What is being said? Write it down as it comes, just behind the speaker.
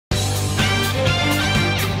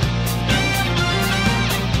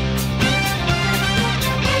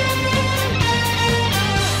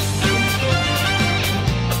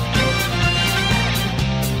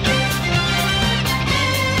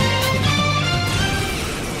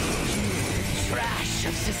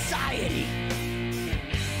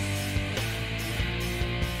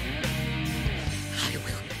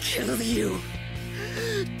of you.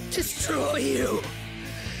 Destroy you.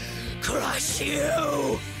 Crush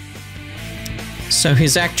you. So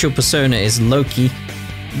his actual persona is Loki,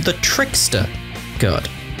 the trickster god.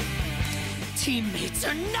 Teammates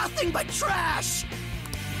are nothing but trash.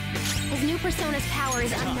 His new persona's power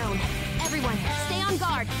is unknown. Everyone, stay on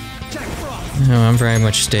guard. Oh, I'm very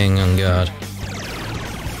much staying on guard.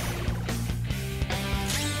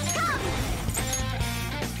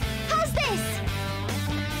 How's this?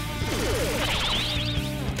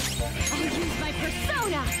 I'll use my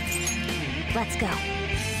persona. Let's go.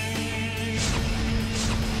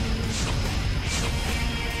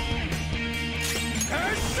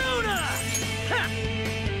 Persona! Ha!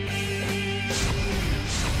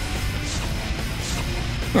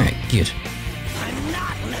 Alright, good. I'm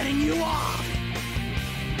not letting you off.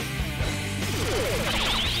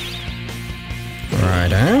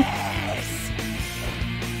 Righto.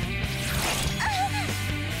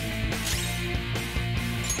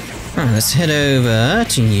 Alright, let's head over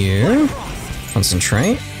to you.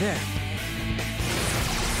 Concentrate.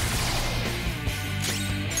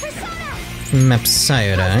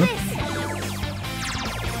 Mapsyodo.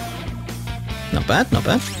 Not bad, not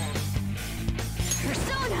bad.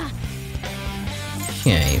 Persona.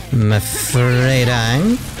 Okay,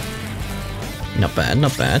 Mafredang. Not bad,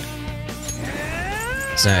 not bad.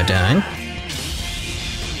 Zodang.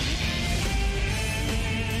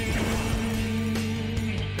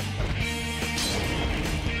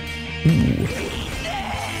 Ooh.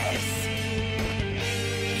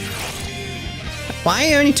 Why are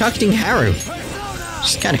you only targeting Haru?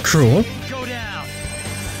 She's kind of cruel. Go down.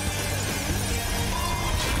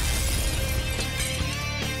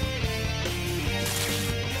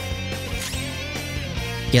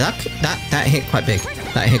 Yeah, that hit quite big.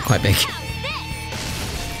 That hit quite big.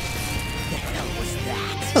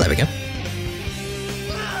 Oh, there we go.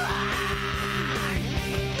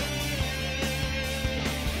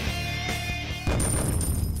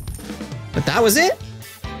 But that was it?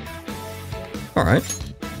 Alright.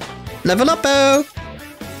 Level up-o!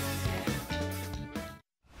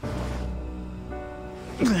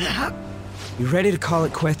 You ready to call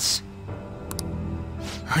it quits?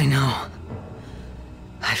 I know.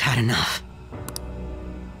 I've had enough.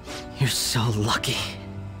 You're so lucky.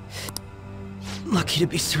 Lucky to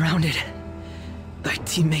be surrounded by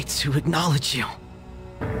teammates who acknowledge you.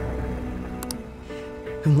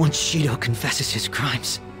 And once Shido confesses his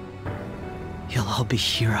crimes, you'll all be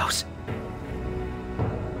heroes.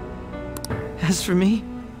 As for me,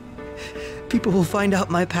 people will find out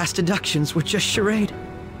my past deductions were just charade.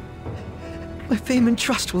 My fame and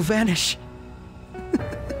trust will vanish.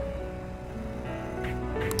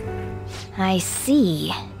 I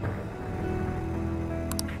see.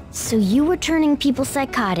 So you were turning people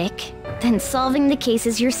psychotic, then solving the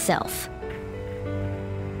cases yourself.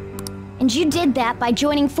 And you did that by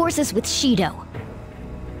joining forces with Shido.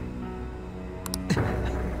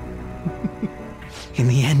 In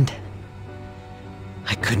the end,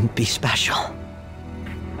 I couldn't be special.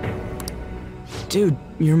 Dude,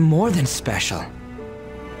 you're more than special.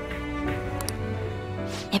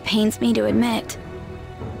 It pains me to admit,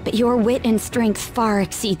 but your wit and strength far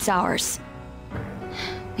exceeds ours.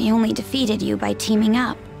 We only defeated you by teaming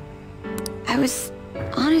up. I was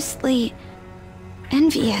honestly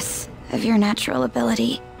envious of your natural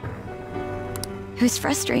ability. It was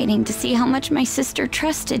frustrating to see how much my sister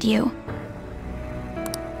trusted you.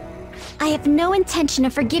 I have no intention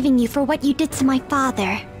of forgiving you for what you did to my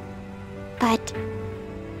father. But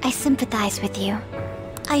I sympathize with you.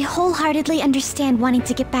 I wholeheartedly understand wanting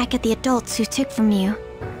to get back at the adults who took from you.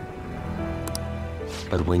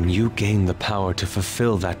 But when you gained the power to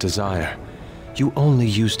fulfill that desire, you only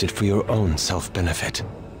used it for your own self-benefit.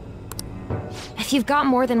 If you've got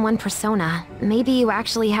more than one persona, maybe you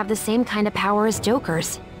actually have the same kind of power as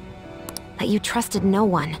Joker's. That you trusted no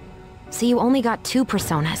one, so you only got two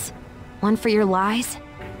personas. One for your lies,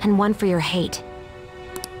 and one for your hate.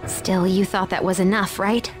 Still, you thought that was enough,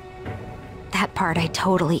 right? That part I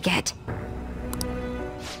totally get.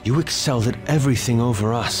 You excelled at everything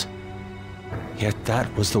over us. Yet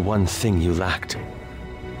that was the one thing you lacked.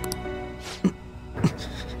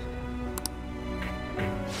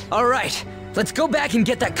 All right, let's go back and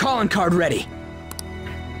get that calling card ready.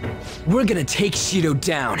 We're gonna take Shido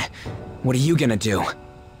down. What are you gonna do?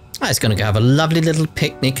 I was gonna go have a lovely little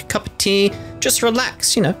picnic, a cup of tea, just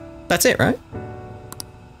relax, you know. That's it, right?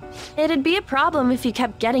 It'd be a problem if you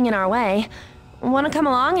kept getting in our way. Want to come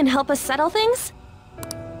along and help us settle things?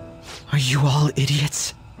 Are you all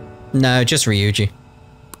idiots? No, just Ryuji.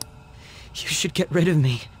 You should get rid of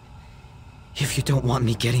me if you don't want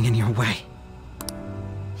me getting in your way.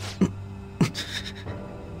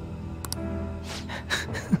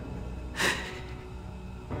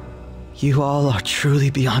 You all are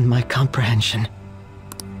truly beyond my comprehension.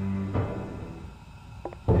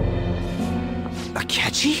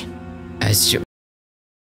 Akechi? As you...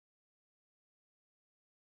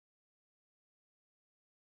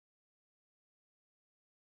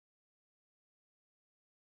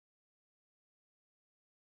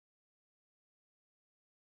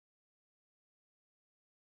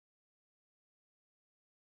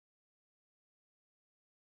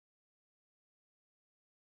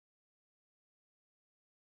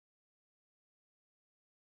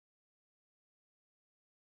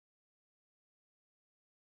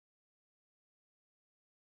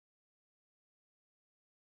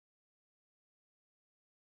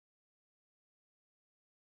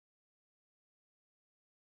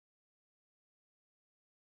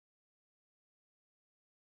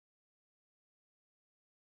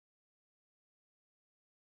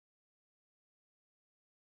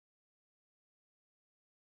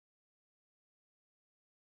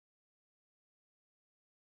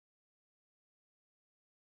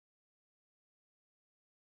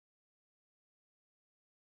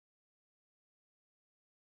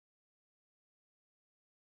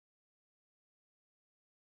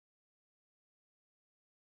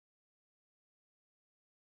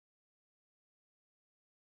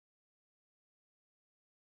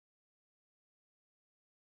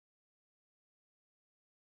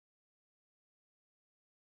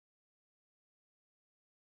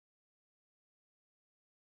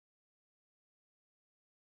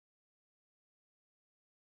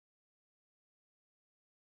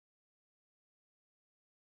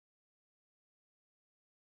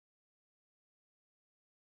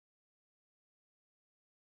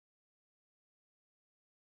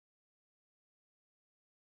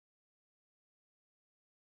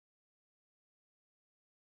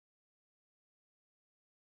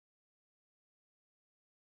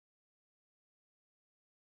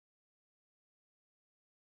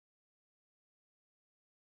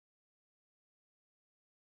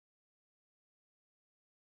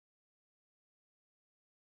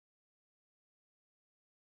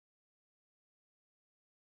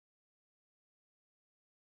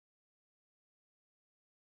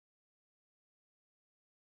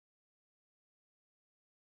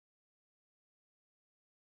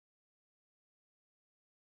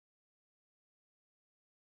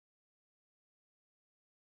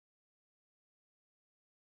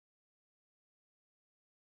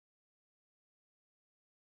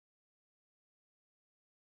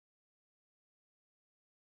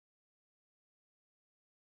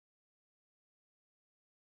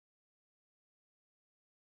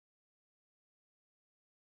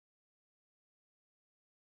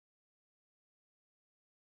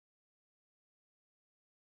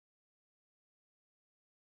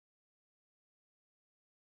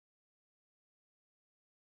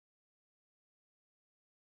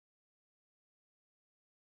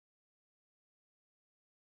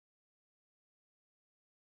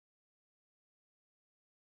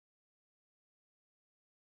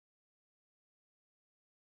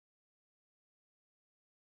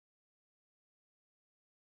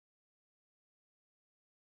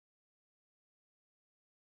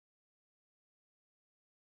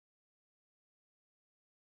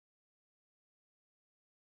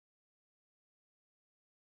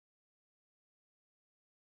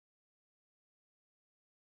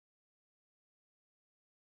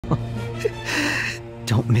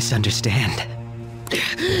 Don't misunderstand.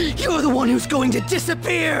 You're the one who's going to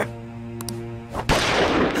disappear!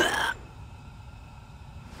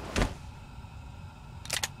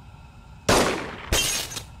 The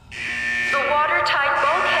watertight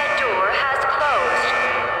bulkhead door has closed.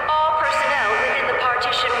 All personnel within the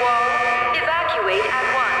partition wall, evacuate at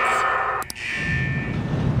once.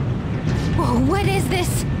 Whoa, what is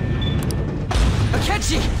this?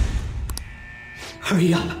 Akechi!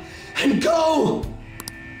 Hurry up and go!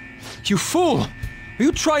 You fool! Are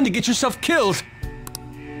you trying to get yourself killed?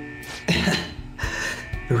 The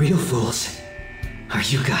real fools are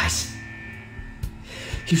you guys.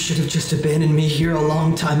 You should have just abandoned me here a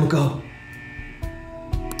long time ago.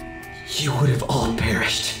 You would have all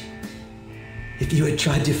perished if you had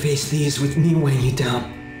tried to face these with me weighing you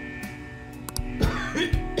down.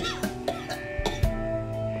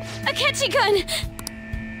 Akechi-kun!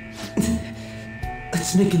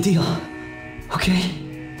 Let's make a deal, okay?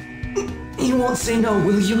 You won't say no,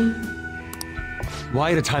 will you?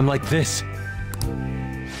 Why at a time like this?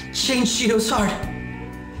 Change Shido's heart.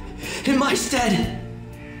 In my stead.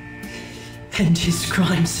 End his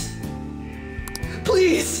crimes.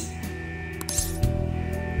 Please!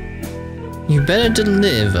 You better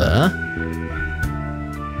deliver.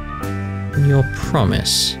 Your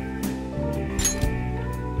promise.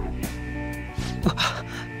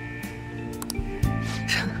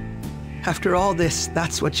 After all this,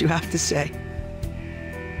 that's what you have to say.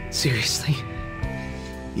 Seriously,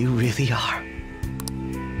 you really are.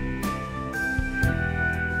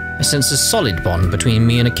 I sense a solid bond between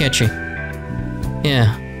me and Akechi.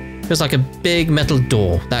 Yeah, feels like a big metal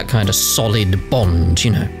door, that kind of solid bond,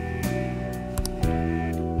 you know.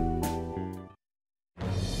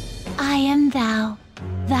 I am thou,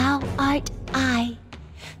 thou art I.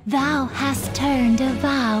 Thou hast turned a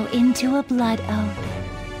vow into a blood oath.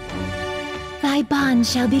 Thy bond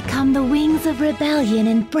shall become the wings of rebellion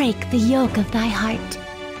and break the yoke of thy heart.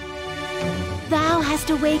 Thou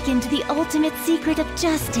hast awakened the ultimate secret of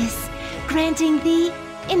justice, granting thee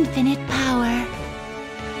infinite power.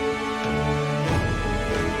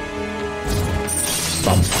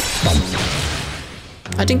 Bum, bum.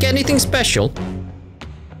 I didn't get anything special.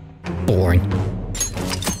 Boring.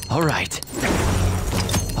 All right.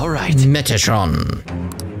 All right. Metatron.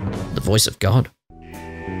 The voice of God.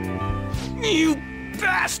 You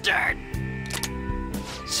bastard!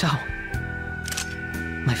 So,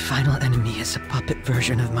 my final enemy is a puppet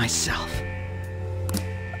version of myself.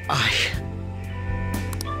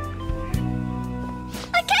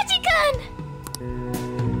 Akechi-kun!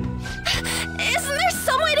 Isn't there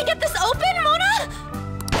some way to get this open, Mona?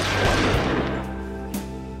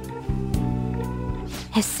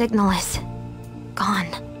 His signal is gone.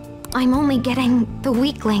 I'm only getting the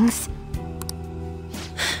weaklings.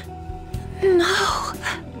 No.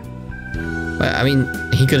 Well, I mean,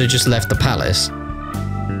 he could have just left the palace.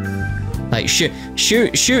 Like, shoot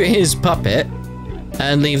his puppet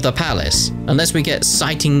and leave the palace. Unless we get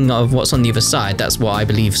sighting of what's on the other side, that's what I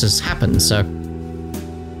believe has happened, so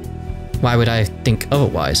why would I think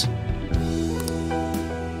otherwise?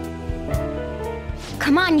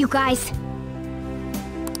 Come on, you guys.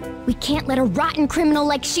 We can't let a rotten criminal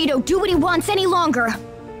like Shido do what he wants any longer.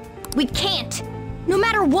 We can't, no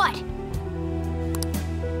matter what.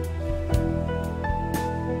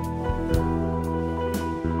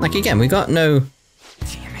 Like, again, we got no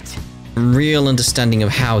real understanding of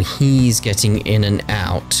how he's getting in and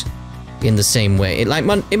out in the same way. It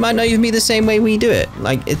might not even be the same way we do it.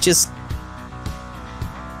 Like, it just...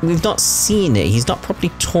 We've not seen it. He's not properly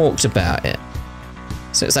talked about it.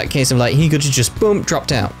 So it's that case of, like, he could have just, boom,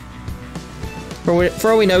 dropped out.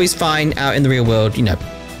 For all we know, he's fine out in the real world, you know,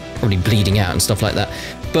 probably bleeding out and stuff like that.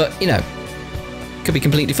 But, you know, could be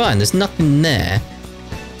completely fine. There's nothing there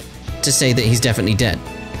to say that he's definitely dead.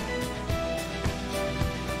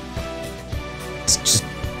 It's just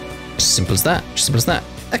simple as that. Just simple as that.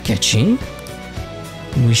 Akechi,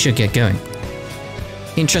 we should get going.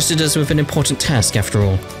 He entrusted us with an important task, after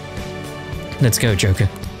all. Let's go, Joker.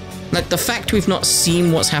 Like, the fact we've not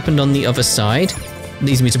seen what's happened on the other side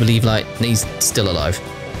leads me to believe, like, he's still alive.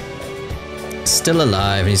 Still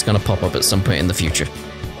alive, and he's gonna pop up at some point in the future.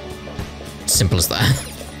 Simple as that.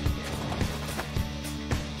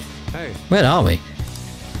 Hey. Where are we?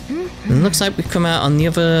 It looks like we've come out on the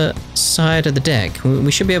other side of the deck.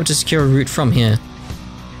 We should be able to secure a route from here.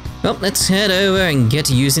 Well, let's head over and get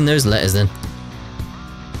to using those letters then.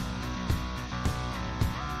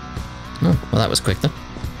 Oh, well, that was quick then.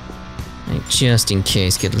 Just in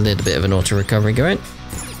case, get a little bit of an auto recovery going.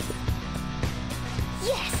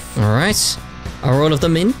 Yes. All right, are all of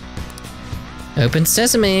them in? Open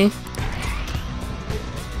sesame.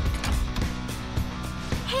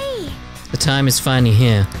 Hey. The time is finally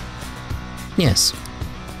here. Yes.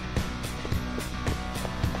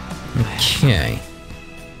 Okay.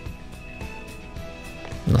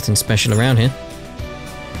 Nothing special around here.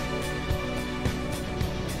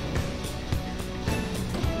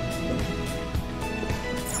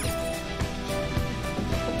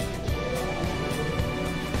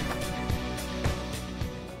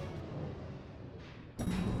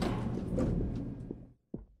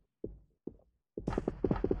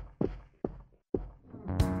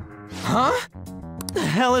 Huh? The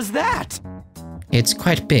hell is that? It's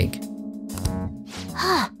quite big.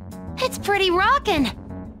 Huh. It's pretty rockin'.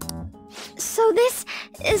 So this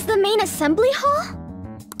is the main assembly hall?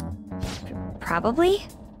 Probably.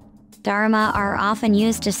 Dharma are often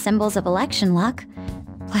used as symbols of election luck.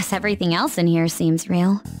 Plus everything else in here seems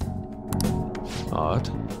real.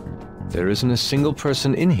 Odd. There isn't a single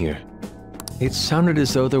person in here. It sounded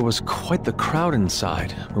as though there was quite the crowd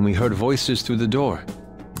inside when we heard voices through the door.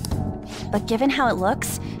 But given how it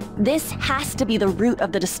looks, this has to be the root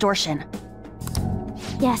of the distortion.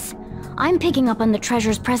 Yes, I'm picking up on the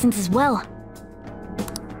treasure's presence as well.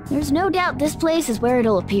 There's no doubt this place is where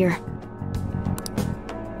it'll appear.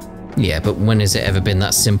 Yeah, but when has it ever been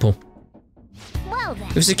that simple?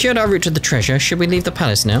 We've secured our route to the treasure. Should we leave the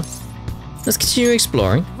palace now? Let's continue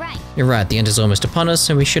exploring. You're right, the end is almost upon us,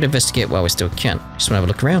 and we should investigate while we still can. Just want to have a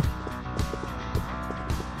look around.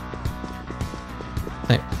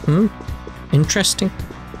 Like, interesting.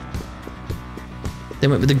 They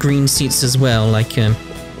went with the green seats as well, like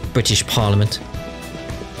British Parliament.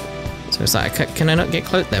 So it's like, can I not get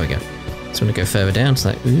close? There we go. Just want to go further down. It's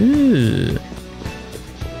like, ooh.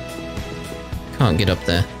 Can't get up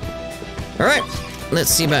there. Alright, let's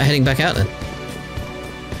see about heading back out then.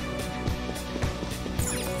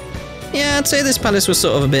 Yeah, I'd say this palace was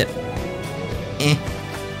sort of a bit...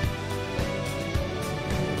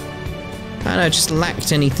 I don't know, just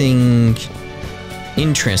lacked anything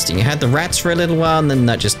interesting. You had the rats for a little while, and then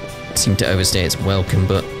that just seemed to overstay its welcome,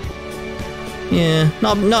 but... yeah,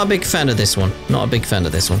 not a big fan of this one. Not a big fan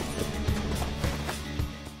of this one.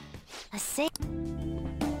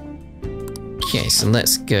 Okay, so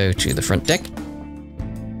let's go to the front deck.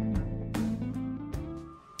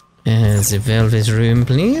 The velvet room,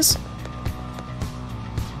 please.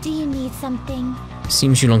 Do you need something?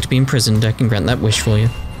 Seems you long to be imprisoned. I can grant that wish for you.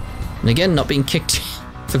 And again, not being kicked.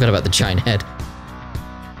 Forgot about the giant head.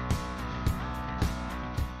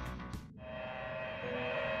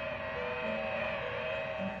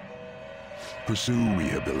 Pursue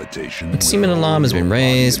rehabilitation. The semen alarm has been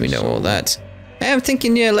raised. We know all that. I'm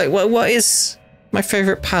thinking, yeah, like, what is my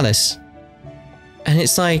favorite palace? And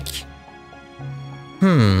it's like,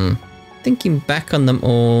 thinking back on them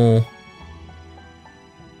all,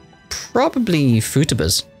 probably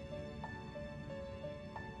Futaba's.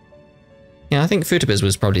 Yeah, I think Futaba's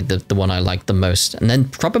was probably the one I liked the most. And then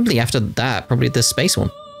probably after that, probably the space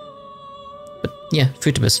one. But yeah,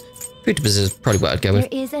 Futaba's. Futaba's is probably what I'd go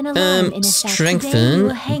with.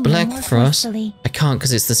 Strengthen, Black Frost. I can't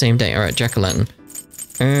because it's the same day. Alright, Jack-o'-lantern.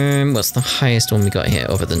 What's the highest one we got here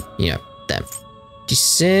other than, you know, them?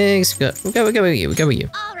 D6. We'll go with you. We'll go with you.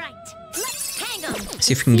 Alright, let's hang on.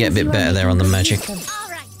 See if we can get a bit better there on the magic.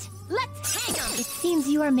 Alright, let's hang on. It seems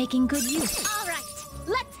you are making good use. Alright,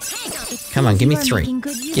 let's hang on. Come on, give me 3.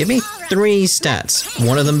 Give me 3 stats.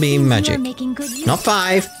 One of them being magic. Not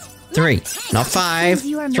 5. 3. Not 5.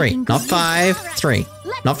 3. Not 5. 3.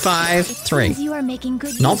 Not 5. 3.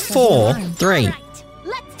 Not 4. 3.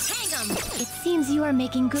 It seems you are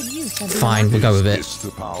making good use of Fine, we'll go with it. Is this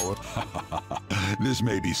the power? This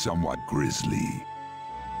may be somewhat grisly.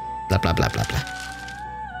 Blah, blah, blah, blah, blah.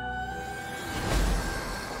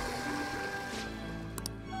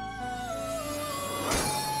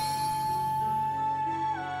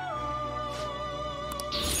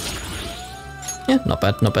 Yeah, not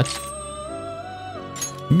bad, not bad.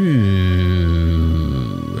 Ooh.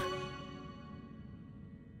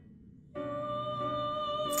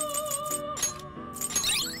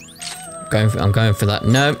 I'm going for that.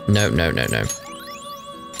 No. Now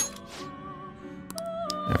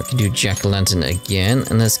we can do Jack-o'-lantern again,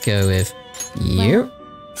 and let's go with you.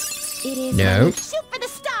 No. Shoot for the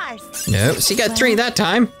stars. No. So you got 3 that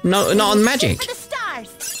time. Not on magic. Shoot for the stars.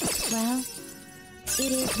 Well,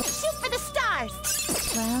 it is. Shoot for the stars.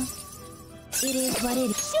 Well, it is what it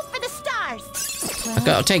is. Shoot for the stars. Well,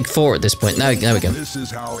 Okay, I'll take 4 at this point. There we go. This is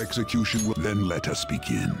how execution will. Then let us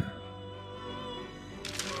begin.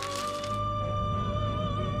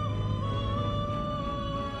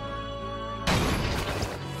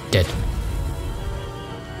 Dead.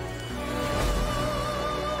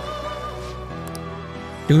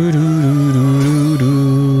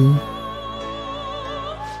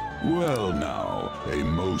 Well now, a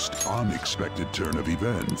most unexpected turn of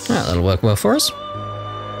events. That'll work well for us.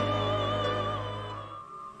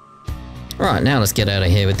 Right, now let's get out of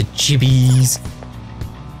here with the jibbies.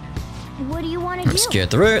 what do you want to do? Secure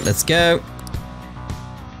the route, let's go.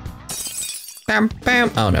 Bam,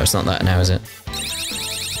 bam. Oh no, it's not that now, is it?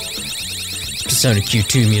 It's Persona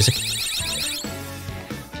Q2 music.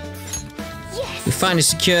 Yes. We finally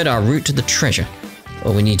secured our route to the treasure.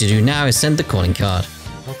 All we need to do now is send the calling card.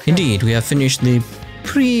 Indeed, we have finished the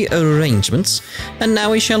pre-arrangements, and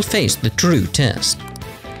now we shall face the true test.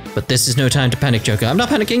 But this is no time to panic, Joker. I'm not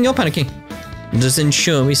panicking, you're panicking. Let us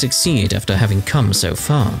ensure we succeed after having come so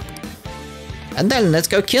far. And then let's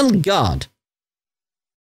go kill God.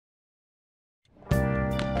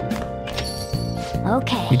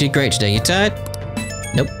 Okay. You did great today. You tired?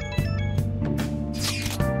 Nope.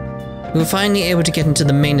 We were finally able to get into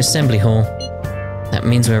the main assembly hall. That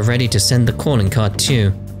means we're ready to send the calling card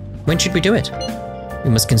too. When should we do it? We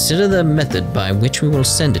must consider the method by which we will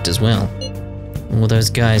send it as well. All those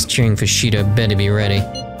guys cheering for Shido better be ready.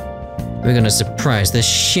 We're gonna surprise the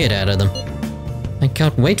shit out of them. I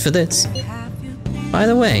can't wait for this. By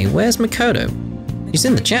the way, where's Makoto? He's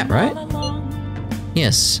in the chat, right?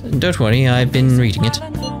 Yes, don't worry, I've been reading it.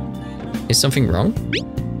 Is something wrong?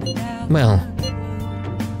 Well,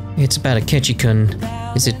 it's about Akechi-kun,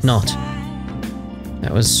 is it not?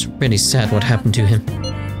 That was really sad what happened to him.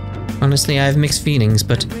 Honestly, I have mixed feelings,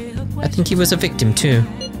 but I think he was a victim too.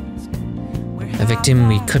 A victim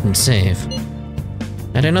we couldn't save.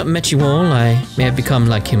 Had I not met you all, I may have become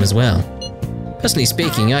like him as well. Personally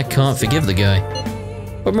speaking, I can't forgive the guy.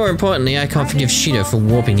 But more importantly, I can't forgive Shido for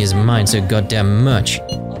warping his mind so goddamn much.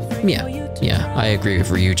 Yeah, I agree with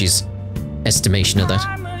Ryuji's estimation of that.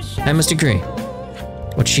 I must agree.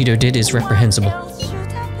 What Shido did is reprehensible.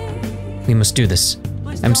 We must do this.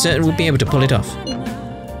 I'm certain we'll be able to pull it off.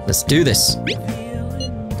 Let's do this.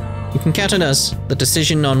 You can count on us. The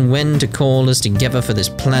decision on when to call us together for this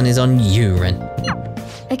plan is on you, Ren.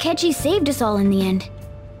 Akechi saved us all in the end.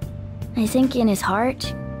 I think in his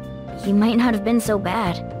heart, he might not have been so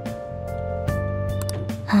bad.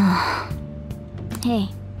 Hey,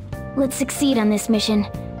 let's succeed on this mission,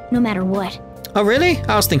 no matter what. Oh really?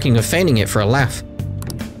 I was thinking of feigning it for a laugh.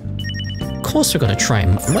 Of course we're gonna try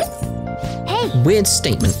and... What? Hey! Weird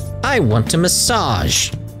statement. I want a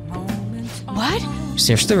massage. What?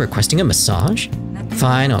 Seriously requesting a massage?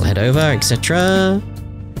 Fine, I'll head over, etc.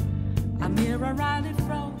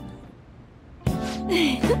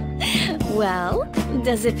 Well,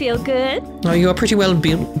 does it feel good? Oh, you are pretty well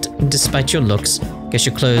built, despite your looks. Guess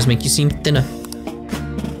your clothes make you seem thinner.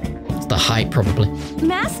 It's the height, probably.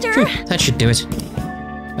 Master! Phew, that should do it.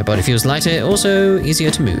 My body feels lighter, also easier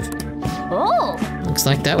to move. Oh! Looks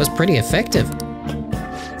like that was pretty effective.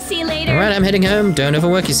 See you later. Alright, I'm heading home. Don't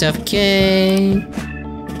overwork yourself, okay?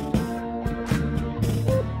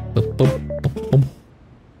 Boop, boop, boop,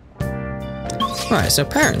 boop. Alright, so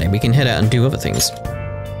apparently we can head out and do other things.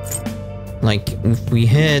 Like, if we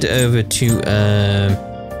head over to,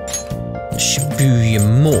 Shibuya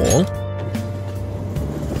Mall,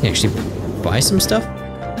 we can actually buy some stuff.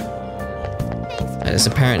 There's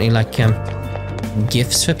apparently, like,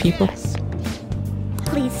 gifts for people.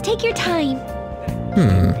 Please take your time.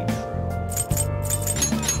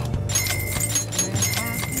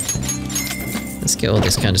 Let's get all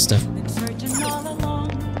this kind of stuff.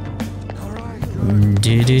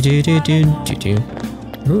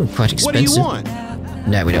 Ooh, quite expensive. What do you want?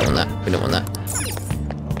 No, we don't want that. We don't want that.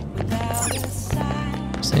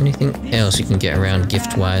 Is there anything else you can get around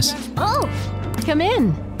gift-wise? Oh, come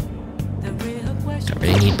in. Don't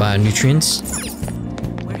really need bionutrients.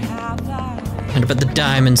 And about the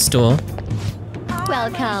diamond store.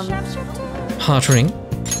 Welcome. Heart ring.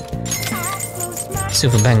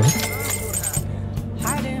 Silver bangle.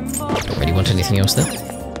 Don't really want anything else there.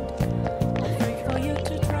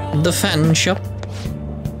 The fan shop.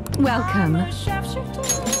 Welcome.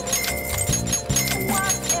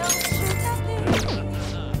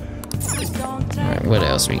 Alright, what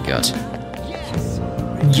else we got?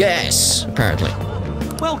 Yes! Apparently.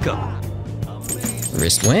 Welcome.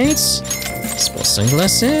 Wrist weights. Sports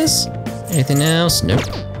sunglasses. Anything else? Nope.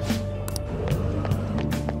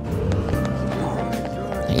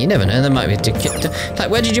 You never know, there might be a ticket. Like,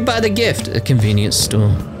 where did you buy the gift? A convenience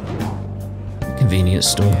store. Convenience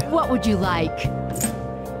store. What would you like?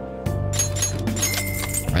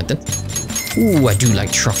 Right then. Ooh, I do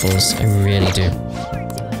like truffles. I really do.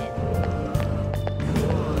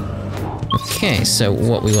 Okay, so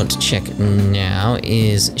what we want to check now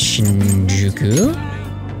is Shinjuku.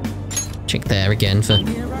 Check there again for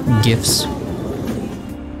gifts.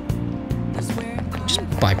 Just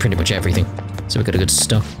buy pretty much everything. So we got a good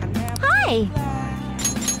stock. Hi!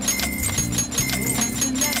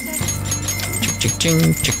 Chick,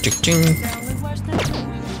 ching, chick, chick, ching.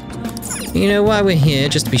 You know why we're here,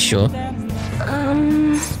 just to be sure.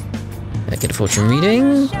 I get a fortune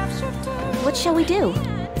reading. What shall we do?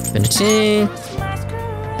 Infinity.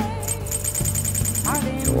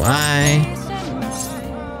 Why?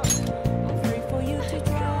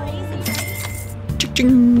 Chick,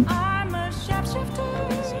 ching.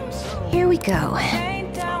 Here we go.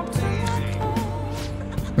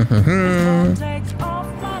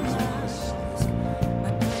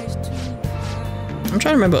 I'm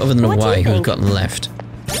trying to remember other than the What do you Y who we've think? got left.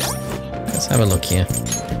 Let's have a look here.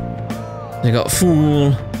 They got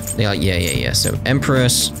Fool. They got yeah. So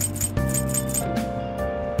Empress.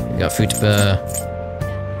 We got Futaba.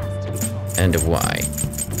 And a Y.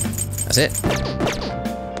 That's it.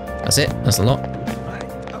 That's it. That's a lot.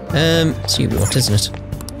 It's you, what isn't it?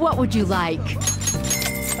 What would you like?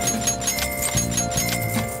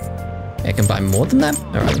 I can buy more than that?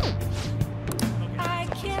 Alright.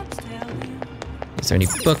 Is there any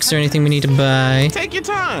books or anything we need to buy? Take your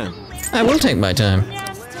time. I will take my time.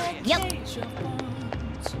 Yep.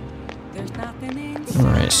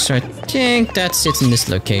 Alright, so I think that's it in this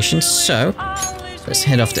location. So, let's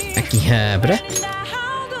head off to Akihabara.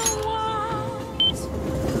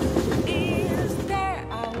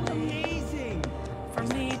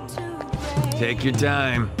 Take your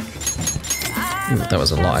time. Ooh, that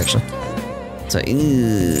was a lot, actually. So,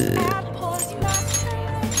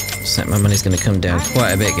 looks like my money's going to come down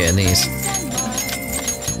quite a bit getting these.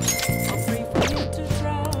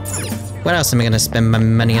 What else am I going to spend my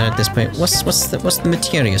money on at this point? What's the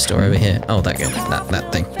materia store over here? Oh, that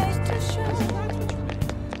thing.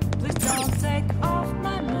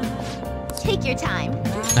 Take your time.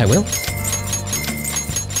 I will.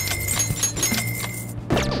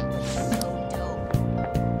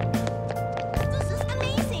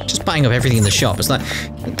 Just buying up everything in the shop. It's like,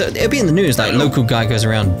 it'll be in the news, like, local guy goes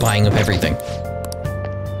around buying up everything.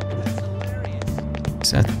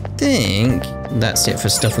 So I think that's it for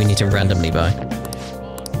stuff we need to randomly buy. I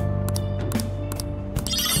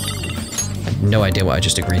have no idea what I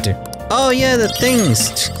just agreed to. Oh yeah, the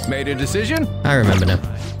things! Made a decision? I remember now.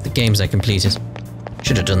 The games I completed.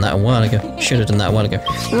 Should have done that a while ago.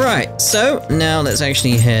 Right, so now let's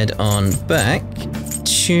actually head on back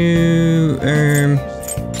to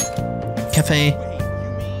Cafe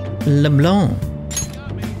LeBlanc.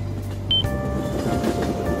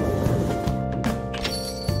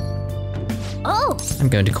 Oh! I'm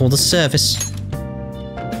going to call the service.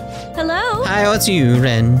 Hello? Hi, it's you,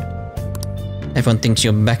 Ren. Everyone thinks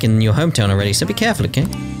you're back in your hometown already, so be careful, okay?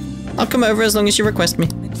 I'll come over as long as you request me.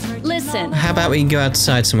 Listen. How about we go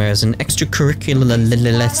outside somewhere as an extracurricular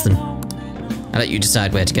lesson? I'll let you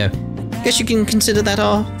decide where to go. Guess you can consider that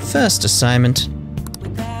our first assignment.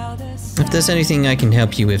 If there's anything I can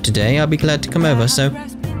help you with today, I'll be glad to come over, so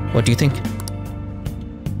what do you think?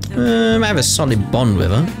 I have a solid bond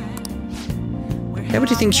with her.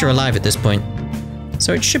 Everybody thinks you're alive at this point,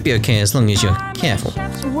 so it should be okay as long as you're careful.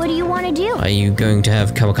 What do you want to do? Are you going to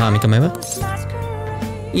have Kawakami come over?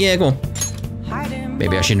 Yeah, go on.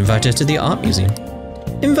 Maybe I should invite her to the art museum.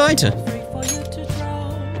 Invite her?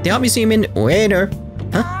 The art museum in Ueno?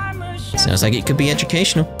 Huh? Sounds like it could be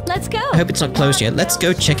educational. Let's go. I hope it's not closed yet. Let's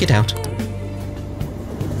go check it out.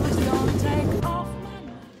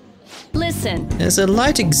 Listen. There's a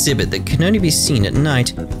light exhibit that can only be seen at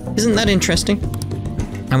night. Isn't that interesting?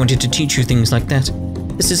 I wanted to teach you things like that.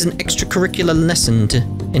 This is an extracurricular lesson to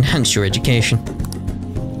enhance your education.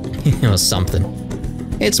 Or something.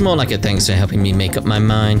 It's more like a thanks for helping me make up my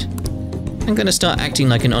mind. I'm gonna start acting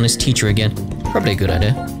like an honest teacher again. Probably a good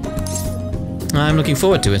idea. I'm looking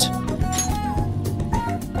forward to it.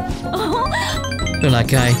 Feel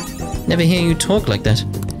like I never hear you talk like that.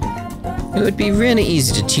 It would be really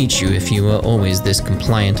easy to teach you if you were always this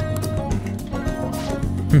compliant.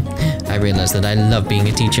 I realize that I love being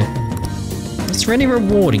a teacher. It's really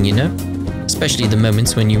rewarding, you know? Especially the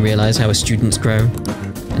moments when you realize how a student's grown.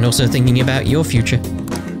 And also thinking about your future.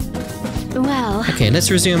 Well... Okay, let's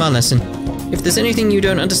resume our lesson. If there's anything you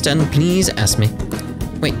don't understand, please ask me.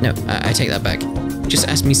 Wait, no, I take that back. Just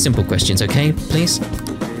ask me simple questions, okay, please?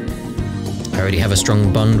 I already have a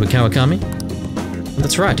strong bond with Kawakami.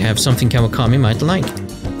 That's right, I have something Kawakami might like.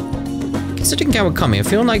 Considering Kawakami, I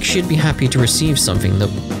feel like she'd be happy to receive something that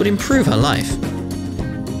would improve her life.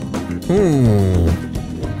 Ooh.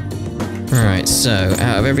 Alright, so,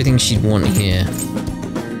 out of everything she'd want here...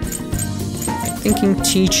 Thinking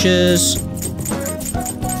teachers...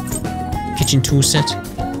 Kitchen tool set?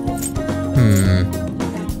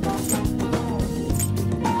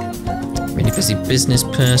 Really busy business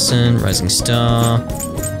person, rising star...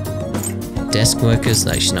 Desk workers,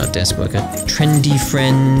 no, she's not a desk worker. Trendy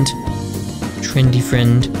friend... Trendy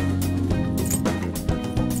friend...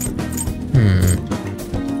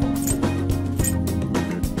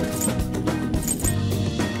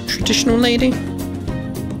 Traditional lady?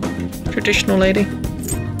 Traditional lady?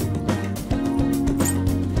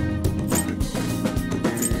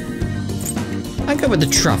 I go with the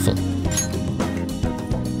truffle.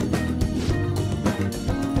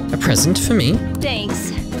 A present for me?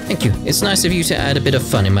 Thanks. Thank you. It's nice of you to add a bit of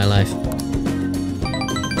fun in my life.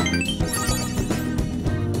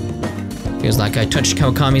 Feels like I touched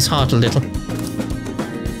Kawakami's heart a little.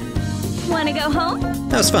 Wanna go home?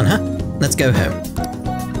 That was fun, huh? Let's go home.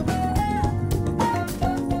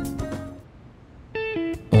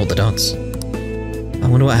 All the dots. I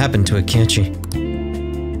wonder what happened to Akechi.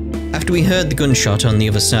 After we heard the gunshot on the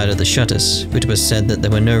other side of the shutters, it was said that there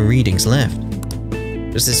were no readings left.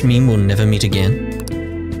 Does this mean we'll never meet again?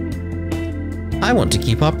 I want to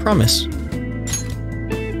keep our promise.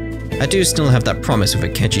 I do still have that promise with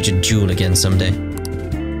Akechi to duel again someday.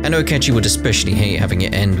 I know Akechi would especially hate having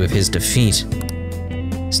it end with his defeat.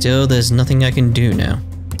 Still, there's nothing I can do now.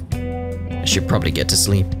 I should probably get to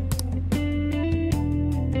sleep.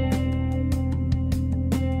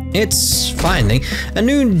 It's finally a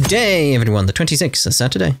new day, everyone. The 26th, a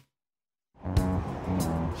Saturday.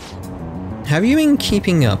 Have you been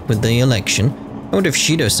keeping up with the election? I wonder if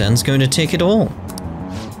Shido-san's going to take it all.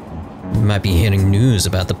 We might be hearing news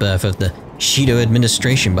about the birth of the Shido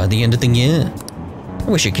administration by the end of the year. I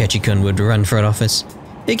wish Akechi-kun would run for an office.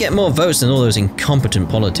 He'd get more votes than all those incompetent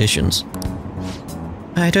politicians.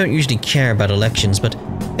 I don't usually care about elections, but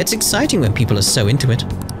it's exciting when people are so into it.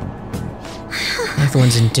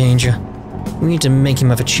 Everyone's in danger. We need to make him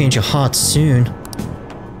have a change of heart soon.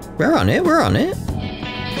 We're on it, we're on it.